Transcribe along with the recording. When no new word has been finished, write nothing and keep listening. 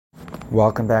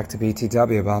Welcome back to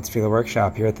BTW, about Tefilah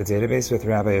Workshop, here at the database with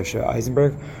Rabbi Yosha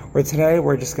Eisenberg, where today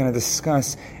we're just going to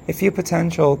discuss a few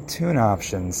potential tune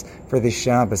options for the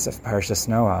Shabbos of Parshas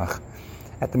Noach.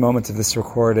 At the moment of this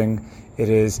recording, it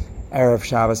is Erev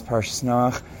Shabbos of Parshas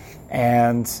Noach,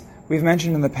 and we've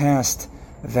mentioned in the past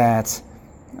that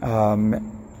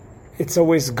it's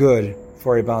always good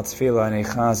for a Baal Tefilah and a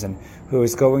Chazan who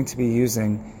is going to be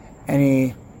using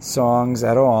any songs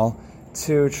at all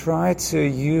to try to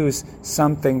use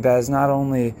something that is not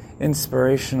only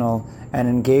inspirational and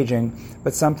engaging,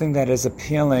 but something that is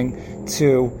appealing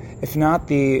to, if not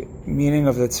the meaning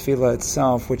of the tefillah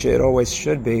itself, which it always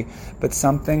should be, but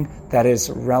something that is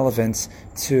relevant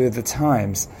to the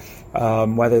times.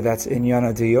 Whether that's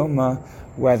Inyana Diyoma,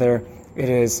 whether it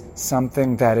is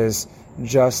something that is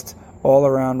just all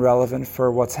around relevant for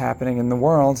what's happening in the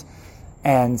world,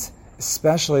 and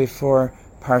especially for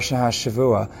Parsha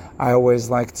HaShavua. I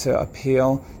always like to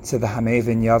appeal to the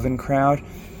Hamevin Yavin crowd,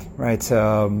 right?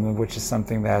 Which is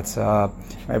something that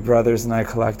my brothers and I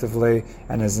collectively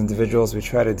and as individuals we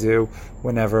try to do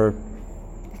whenever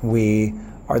we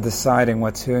are deciding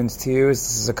what tunes to use.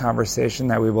 This is a conversation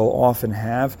that we will often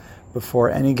have before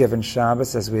any given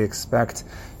Shabbos, as we expect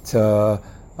to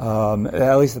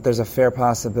at least that there's a fair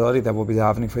possibility that we'll be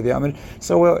davening for the Amid.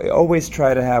 So we'll always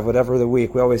try to have, whatever the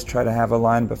week, we always try to have a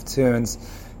lineup of tunes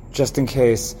just in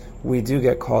case we do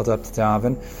get called up to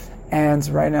daven. And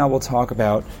right now we'll talk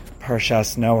about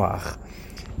Parshas Noach.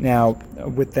 Now,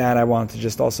 with that, I want to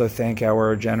just also thank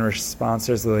our generous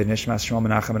sponsors, Lili Nishmas Shmuel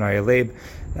Menachem and Ayalib,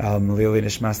 Lili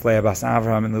Nishmas Leah Bas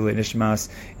Avraham, and Lili Nishmas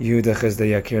Yehuda Chizda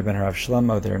Yakir Ben Harav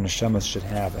Shlomo. Their neshamas should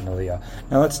have an aliyah.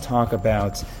 Now let's talk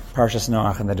about Parshas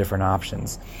Noach and the different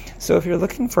options. So if you're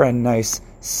looking for a nice,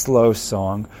 slow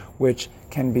song, which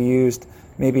can be used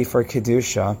maybe for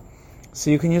Kedusha,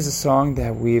 so you can use a song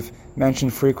that we've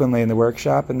mentioned frequently in the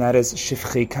workshop, and that is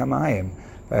Shifchi Kamayim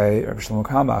by Rabbi Shlomo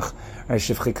Kalmach.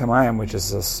 Shifchi Kamayim, which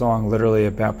is a song literally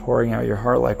about pouring out your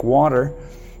heart like water,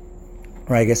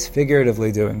 or I guess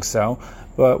figuratively doing so.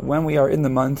 But when we are in the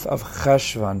month of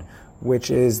Cheshvan, which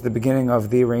is the beginning of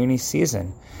the rainy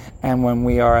season, and when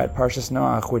we are at Parshas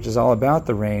Noach, which is all about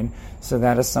the rain, so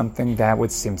that is something that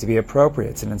would seem to be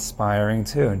appropriate. It's an inspiring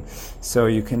tune. So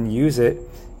you can use it,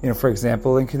 for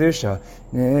example, in Kedusha.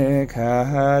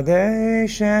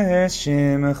 Nekadesh es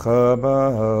shimcha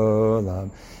ba'olam,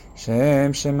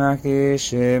 Shem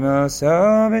shemakdishim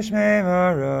oso b'shmei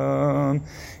marom,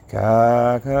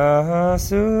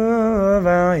 kakasu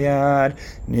al yad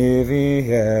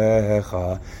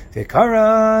niviecha,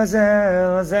 v'kara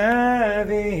zel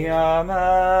zevi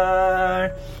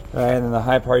amar. Right, and then the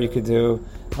high part you could do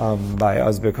by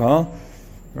Uzbekal,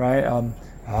 right?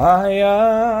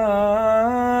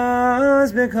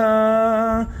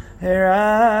 Uzbekal,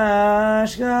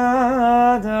 hirash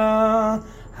gadol,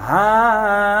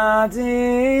 Hadir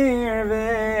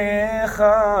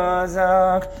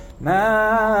v'chazak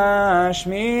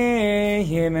mashmi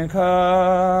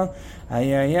yimkal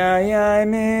ayayayay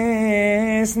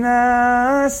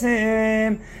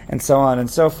misnasim, and so on and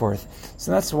so forth.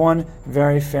 So that's one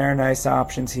very fair, nice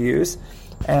option to use,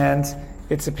 and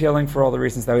it's appealing for all the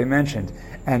reasons that we mentioned,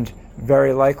 and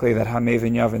very likely that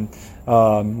Hamevin Yavin,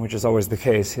 which is always the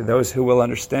case, those who will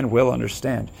understand will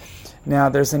understand. Now,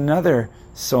 there's another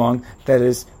song that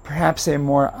is perhaps a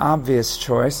more obvious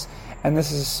choice, and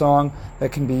this is a song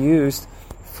that can be used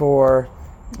for,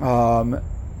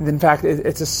 in fact,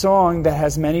 it's a song that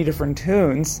has many different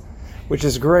tunes, which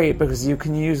is great because you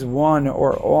can use one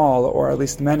or all, or at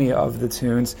least many of the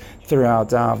tunes throughout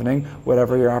davening,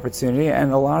 whatever your opportunity,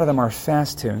 and a lot of them are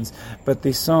fast tunes. But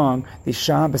the song, the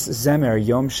Shabbos Zemer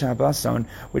Yom Shabboson,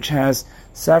 which has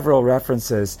several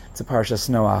references to Parshas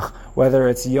Noach, whether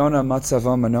it's Yona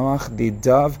Matzavo Manoach, the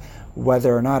dove,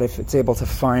 whether or not if it's able to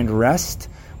find rest,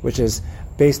 which is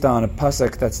based on a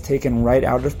pasuk that's taken right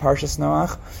out of Parshas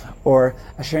Noach, or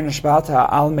Asher Nishbata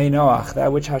Al Mei Noach,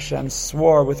 that which Hashem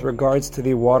swore with regards to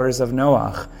the waters of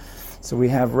Noach. So we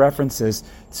have references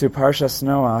to Parshas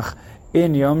Noach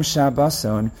in Yom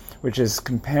Shabboson, which is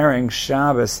comparing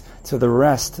Shabbos to the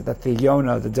rest that the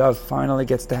Yonah, the dove, finally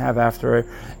gets to have after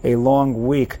a long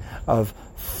week of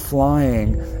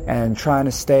flying and trying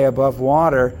to stay above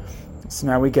water. So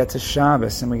now we get to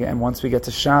Shabbos, and once we get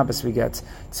to Shabbos, we get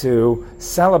to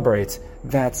celebrate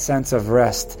that sense of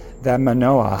rest, that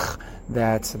manoach,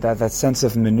 that sense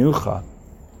of menucha.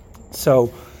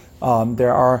 So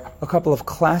there are a couple of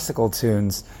classical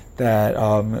tunes that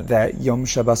Yom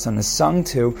Shabboson is sung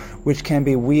to, which can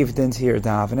be weaved into your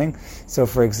davening. So,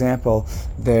 for example,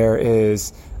 there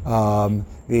is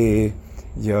the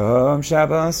Yom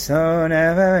Shabboson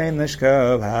Evein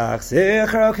Lishkoach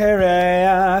Zichro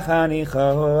Kereach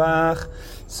Anichoach.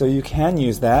 So you can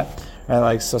use that,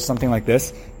 right? So something like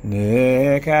this.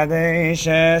 Nikadesh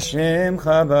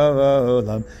Shimcha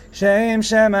Ba'olam Shem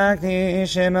Shemakdi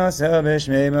Shemoso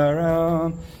B'Shmei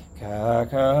Marom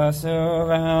Kakasu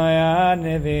V'Yad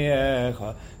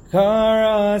Neviecha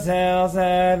Koros El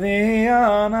Zevi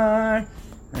Amar.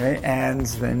 Right, and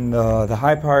then the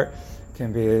high part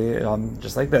can be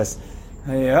just like this.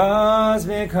 Hayaz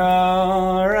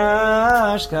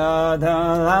b'karash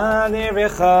kadaladi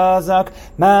v'chazak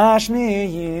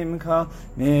mashmiyim kol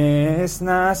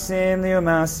misnasim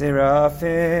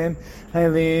liumasirafim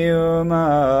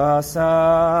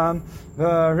liumasam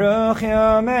baruch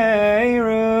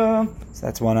yomeiru. So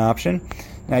that's one option.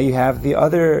 Now you have the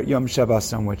other Yom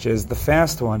Shabboson, which is the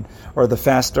fast one, or the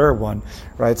faster one,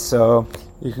 right? So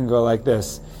you can go like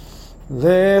this.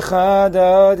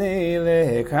 L'chadodi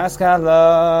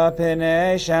l'kraskala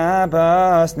p'nei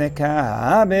Shabbos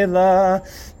nekabila.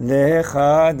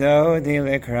 L'chadodi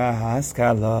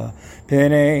l'kraskala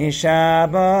p'nei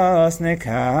Shabbos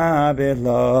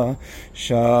nekabila.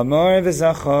 Shamor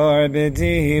v'zachor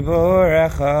b'dibur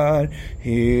echad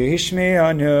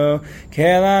hishmi'anu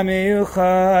kelam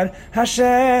miyuchad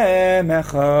Hashem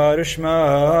echad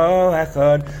u'shmo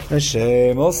echad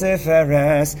l'shem ol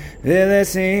seferes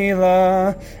v'lesila,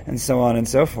 and so on and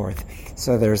so forth.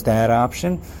 So there's that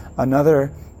option.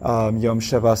 Another Yom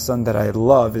Shabboson that I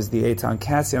love is the Eitan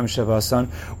Katz Yom Shabboson,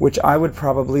 which I would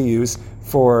probably use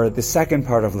for the second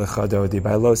part of L'chadodi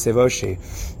by Lo Sevoshi.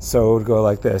 So it would go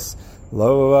like this.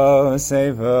 Lo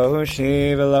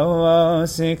Sevoshi v'lo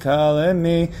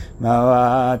sikalemi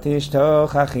ma'at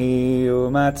ishtochachi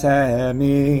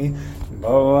u'matemi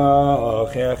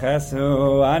Boach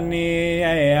yechesu ani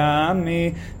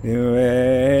ayami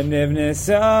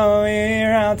v'nivneso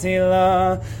iralti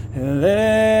la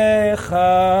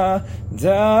lecha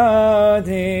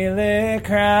dodi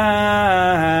likras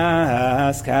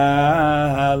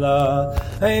kala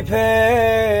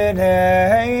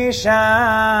Penei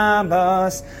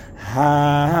Shabbos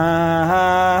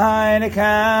Hain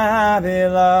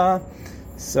Kabila.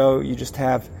 So you just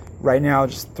have right now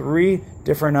just 3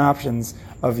 different options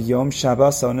of Yom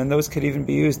Shabboson, and those could even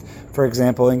be used, for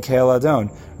example, in Keil Adon,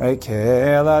 right?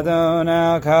 Keil Adon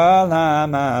al kol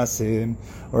hamasim,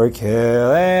 or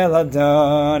Keil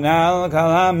Adon al kol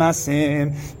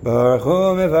hamasim, baruch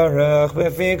hu mevarach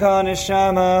b'fi kol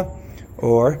neshama.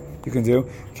 Or you can do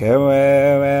Keil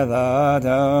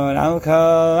Adon al kol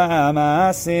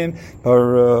hamasim,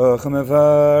 baruch hu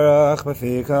mevarach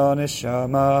b'fi kol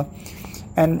neshama.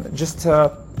 And just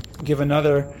to give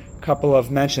another couple of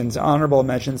mentions, honorable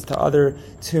mentions to other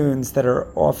tunes that are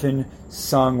often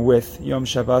sung with Yom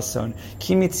Shabboson.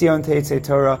 Ki Mitzion Teitze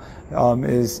Torah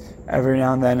is every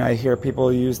now and then I hear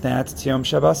people use that to Yom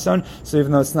Shabboson. So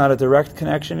even though it's not a direct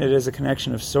connection, it is a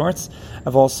connection of sorts.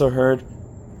 I've also heard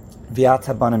Viat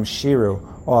Habanim Shiru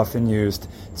often used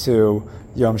to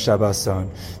Yom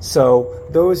Shabboson. So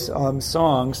those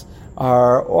songs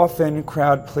are often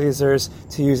crowd pleasers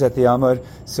to use at the Amud.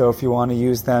 So if you want to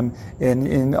use them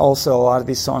in also a lot of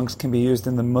these songs can be used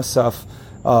in the Musaf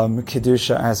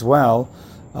Kedusha as well.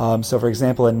 So for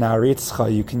example, in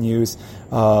Naritzcha, you can use,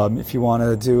 if you want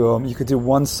to do, you could do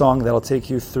one song that'll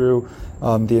take you through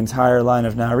the entire line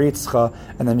of Naritzcha,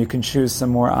 and then you can choose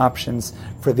some more options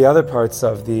for the other parts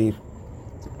of the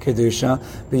Kedusha,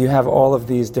 but you have all of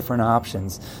these different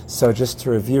options. So just to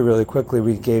review really quickly,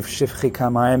 we gave Shifchi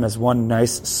Kamayim as one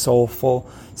nice, soulful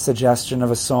suggestion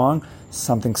of a song,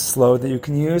 something slow that you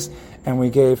can use, and we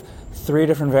gave 3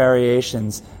 different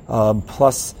variations,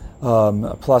 plus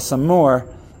some more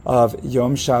of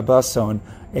Yom Shabboson,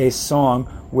 a song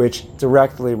which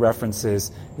directly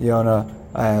references Yonah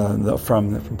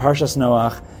from Parshas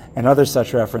Noach, and other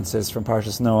such references from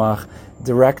Parshas Noach,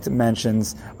 direct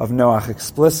mentions of Noach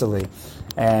explicitly.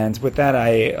 And with that,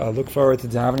 I look forward to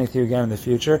davening with you again in the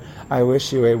future. I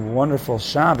wish you a wonderful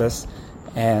Shabbos,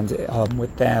 and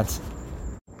with that,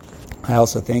 I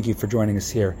also thank you for joining us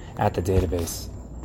here at the database.